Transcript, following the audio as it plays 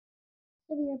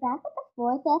We are back with the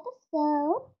fourth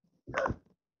episode.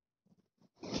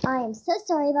 I am so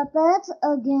sorry about that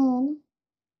again.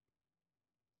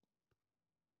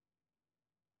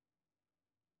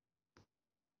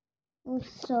 I'm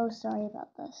so sorry about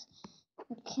this.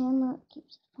 The camera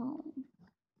keeps falling.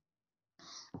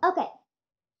 Okay,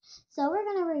 so we're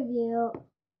gonna review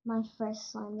my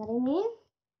first slime that I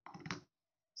made.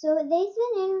 So they've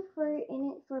been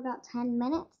in it for about 10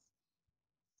 minutes.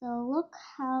 So look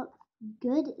how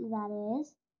good that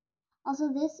is.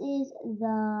 Also, this is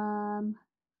the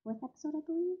fourth episode, I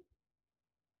believe.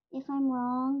 If I'm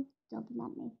wrong, don't be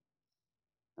mad at me.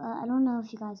 But I don't know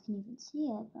if you guys can even see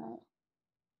it, but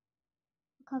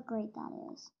look how great that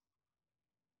is.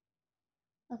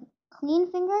 Okay,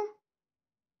 clean finger.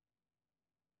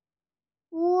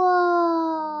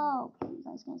 Whoa! Okay, you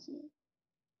guys can't see it.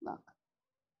 Look.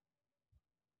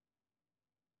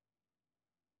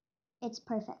 It's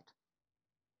perfect.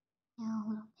 Now a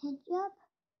little pinch up.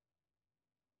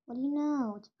 What do you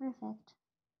know? It's perfect.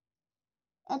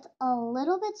 It's a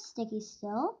little bit sticky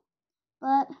still,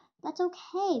 but that's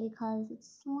okay because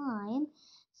it's slime.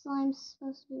 Slime's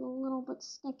supposed to be a little bit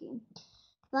sticky.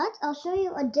 But I'll show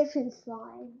you a different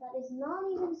slime that is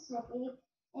not even sticky,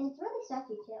 and it's really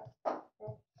stretchy too.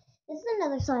 This is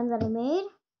another slime that I made,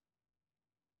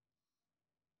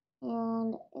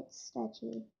 and it's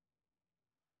stretchy,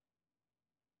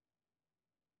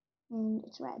 and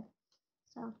it's red.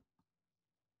 So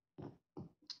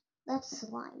that's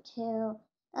slime too.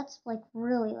 That's like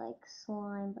really like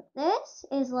slime, but this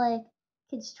is like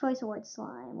Kids' Choice Award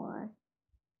slime, or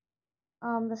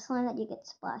the slime that you get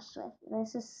splashed with.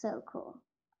 This is so cool.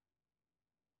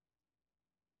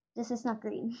 This is not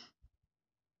green.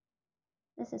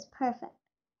 This is perfect.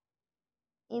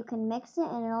 You can mix it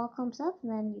and it all clumps up,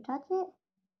 and then you touch it.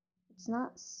 It's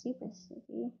not super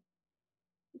sticky.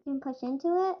 You can push into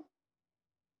it.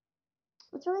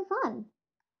 It's really fun.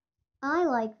 I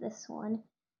like this one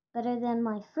better than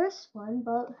my first one,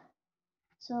 but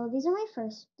so these are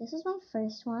this is my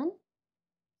first one.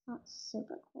 Not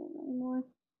super cool anymore.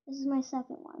 This is my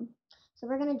second one. So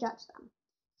we're gonna judge them.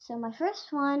 So my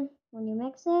first one, when you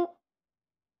mix it,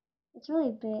 it's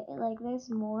really big. Like there's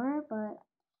more, but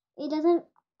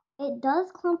it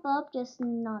does clump up, just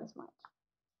not as much.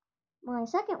 My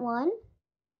second one,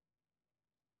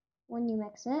 when you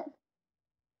mix it,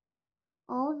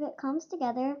 all of it comes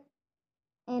together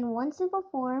in one simple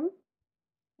form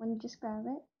when you just grab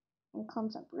it and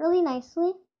clumps up really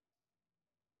nicely.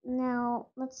 Now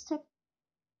let's check.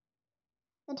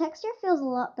 The texture feels a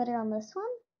lot better on this one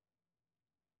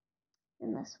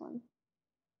than this one.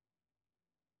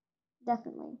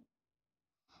 Definitely.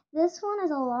 This one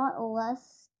is a lot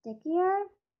less stickier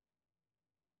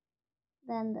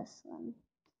than this one.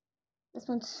 This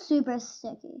one's super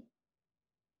sticky.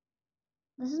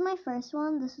 This is my first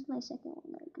one. This is my second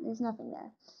one. Like, there's nothing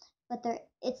there. But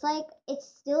it's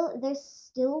there.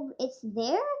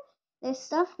 There's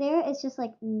stuff there. It's just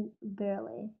like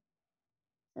barely.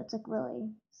 So it's like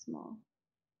really small.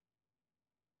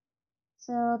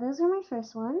 So those are my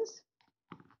first ones.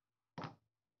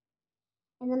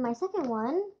 And then my second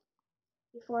one,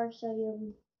 before I show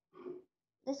you,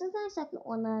 this is my second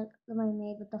one that I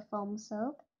made with the foam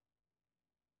soap.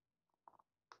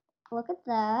 Look at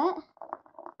that.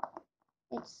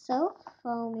 It's so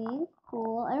foamy,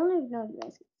 cool. I don't even know if you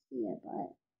guys can see it,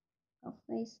 but I'll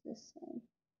face this way.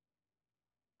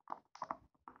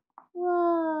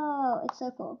 Whoa, it's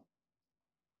so cool.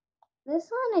 This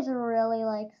one is really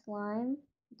like slime.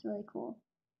 It's really cool.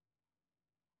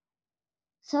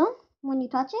 So, when you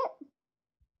touch it,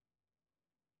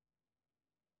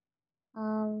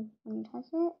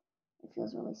 it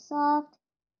feels really soft.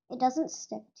 It doesn't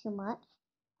stick too much.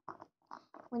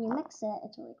 When you mix it,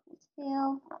 it's really cool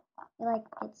too.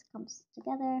 It comes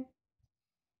together.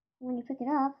 When you pick it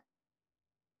up,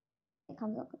 it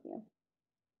comes up with you.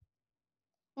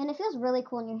 And it feels really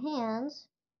cool in your hands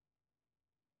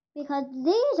because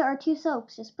these are two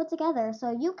soaps just put together,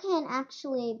 so you can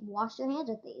actually wash your hands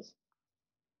with these.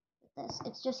 With this,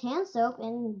 it's just hand soap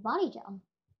and body gel.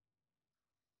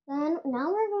 Then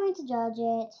now we're going to judge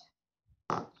it.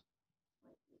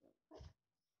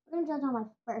 We're going to judge on my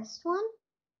first one,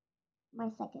 my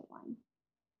second one.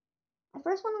 My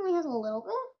first one only has a little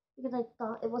bit because I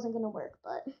thought it wasn't going to work,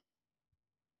 but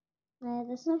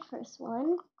this is my first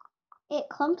one. It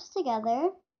clumps together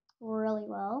really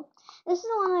well. This is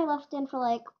the one I left in for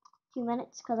like a few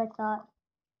minutes because I thought,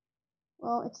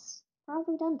 well, it's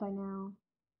probably done by now.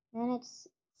 And it's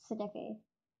sticky.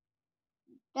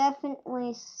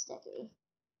 Definitely sticky.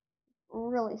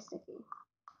 Really sticky.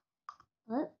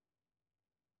 But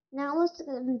now let's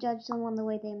judge someone the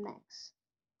way they mix.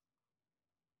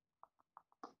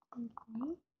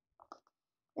 Okay.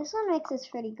 This one mixes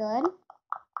pretty good.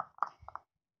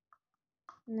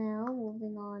 Now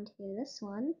moving on to this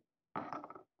one.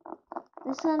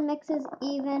 This one mixes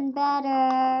even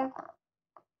better.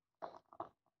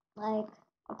 Like,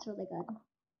 it's really good.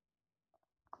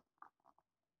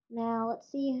 Now let's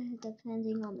see,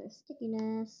 depending on their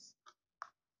stickiness.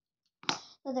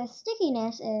 So their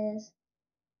stickiness is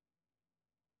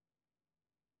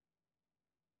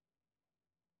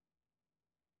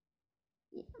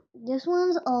this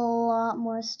one's a lot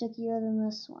more stickier than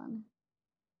this one.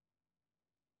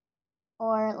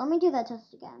 Or let me do that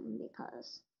test again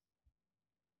because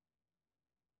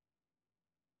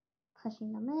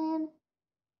pushing them in.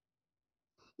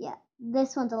 Yeah,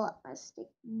 this one's a lot more sticky.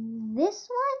 This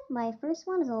one, my first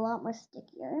one, is a lot more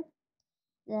stickier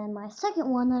than my second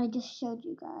one that I just showed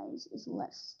you guys is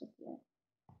less stickier.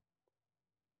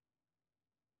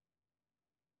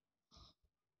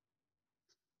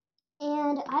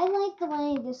 And I like the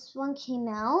way this one came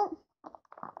out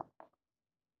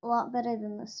a lot better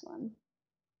than this one.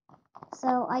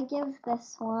 So I give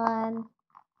this one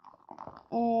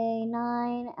a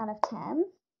 9 out of 10.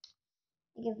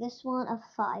 I give this one a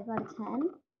 5 out of 10.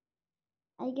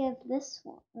 I give this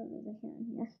one, oh, there's a hair in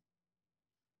here.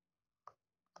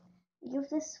 I give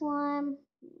this one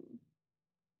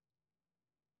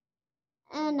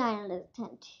a 9 out of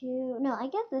 10 too. No, I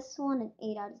give this one an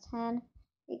 8 out of 10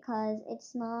 because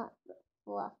it's not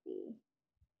fluffy.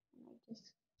 And I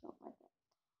just don't like it.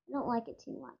 I don't like it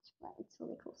too much, but it's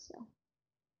really cool still.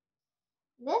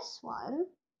 This one,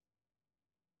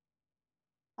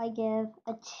 I give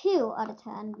a 2 out of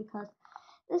 10 because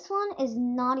this one is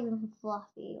not even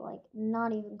fluffy, like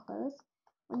not even close.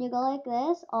 When you go like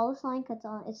this, all the slime cuts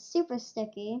on. It's super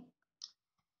sticky.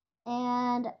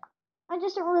 And I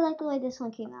just don't really like the way this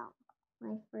one came out.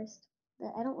 My first,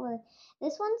 I don't really,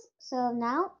 this one's, so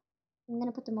now I'm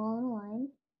going to put them all in a line.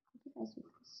 I hope you guys can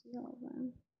see all of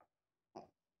them. Okay.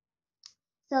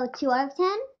 So 2 out of 10,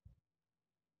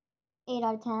 8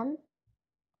 out of 10.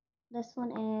 This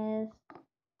one is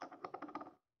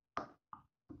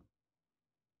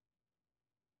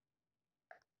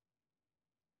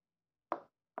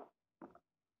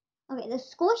okay, the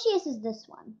squishiest is this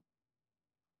one.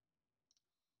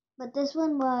 But this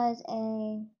one was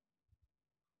a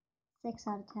 6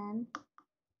 out of 10.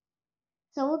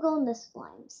 So we'll go in this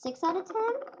line. 6 out of 10,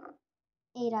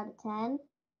 8 out of 10.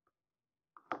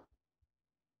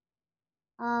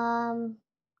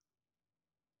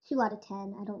 2 out of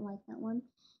 10. I don't like that one.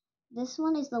 This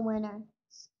one is the winner.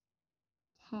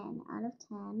 10 out of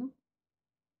 10.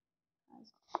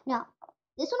 Now,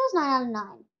 this one was 9 out of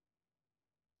 9.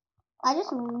 I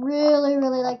just really,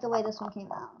 really like the way this one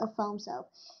came out, the foam soap.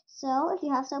 So, if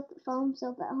you have foam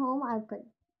soap at home, I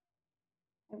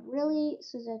really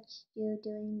suggest you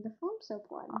doing the foam soap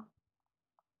one.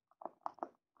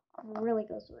 It really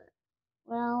goes with it.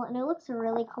 Well, and it looks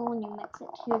really cool when you mix it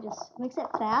too. Just mix it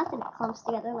fast and it clumps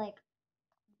together like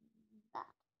that.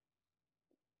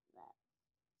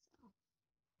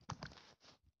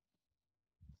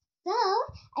 So,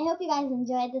 I hope you guys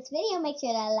enjoyed this video. Make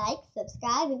sure to like,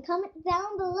 subscribe, and comment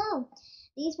down below.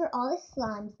 These were all the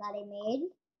slimes that I made.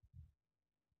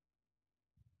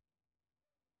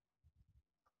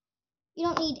 You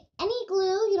don't need any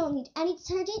glue, you don't need any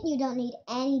detergent, you don't need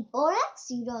any borax,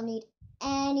 you don't need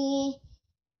any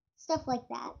stuff like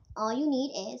that. All you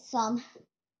need is some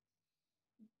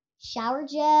shower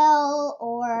gel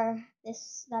or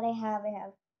this that I have.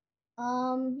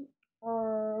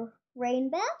 Or rain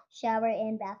bath, shower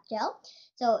and bath gel.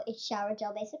 So it's shower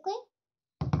gel basically.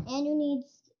 And you need,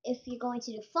 if you're going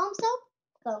to do foam soap,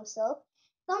 foam soap.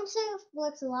 Foam soap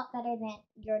works a lot better than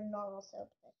your normal soap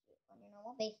that you use on your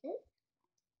normal bases.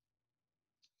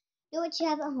 Do what you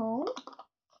have at home.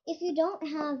 If you don't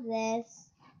have this,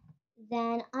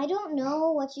 then I don't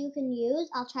know what you can use.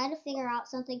 I'll try to figure out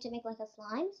something to make like a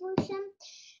slime solution.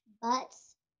 But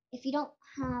if you don't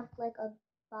have like a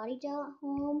body gel at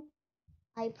home,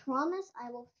 I promise I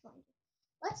will find it.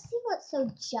 Let's see what's so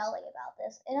jelly about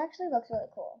this. It actually looks really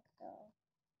cool. So,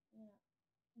 yeah.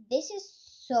 This is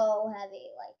so heavy.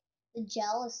 Like, the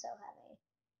gel is so heavy.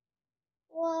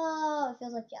 Whoa, it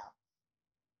feels like gel.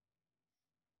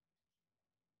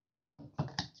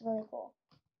 It's really cool.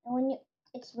 And when you,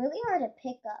 it's really hard to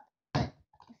pick up. It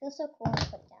feels so cool when you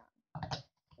put it down.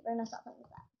 We're gonna stop playing with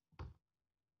that.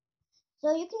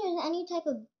 So you can use any type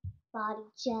of body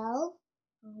gel.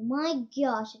 Oh my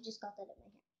gosh, I just got that in my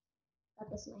hair. Got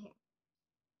this in my hair.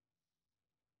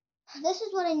 This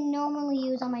is what I normally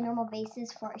use on my normal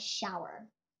bases for a shower.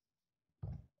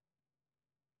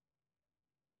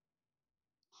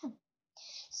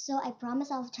 So I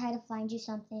promise I'll try to find you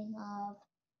something of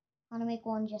how to make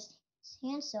one just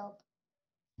hand soap.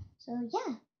 So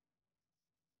yeah,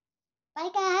 bye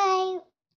guys.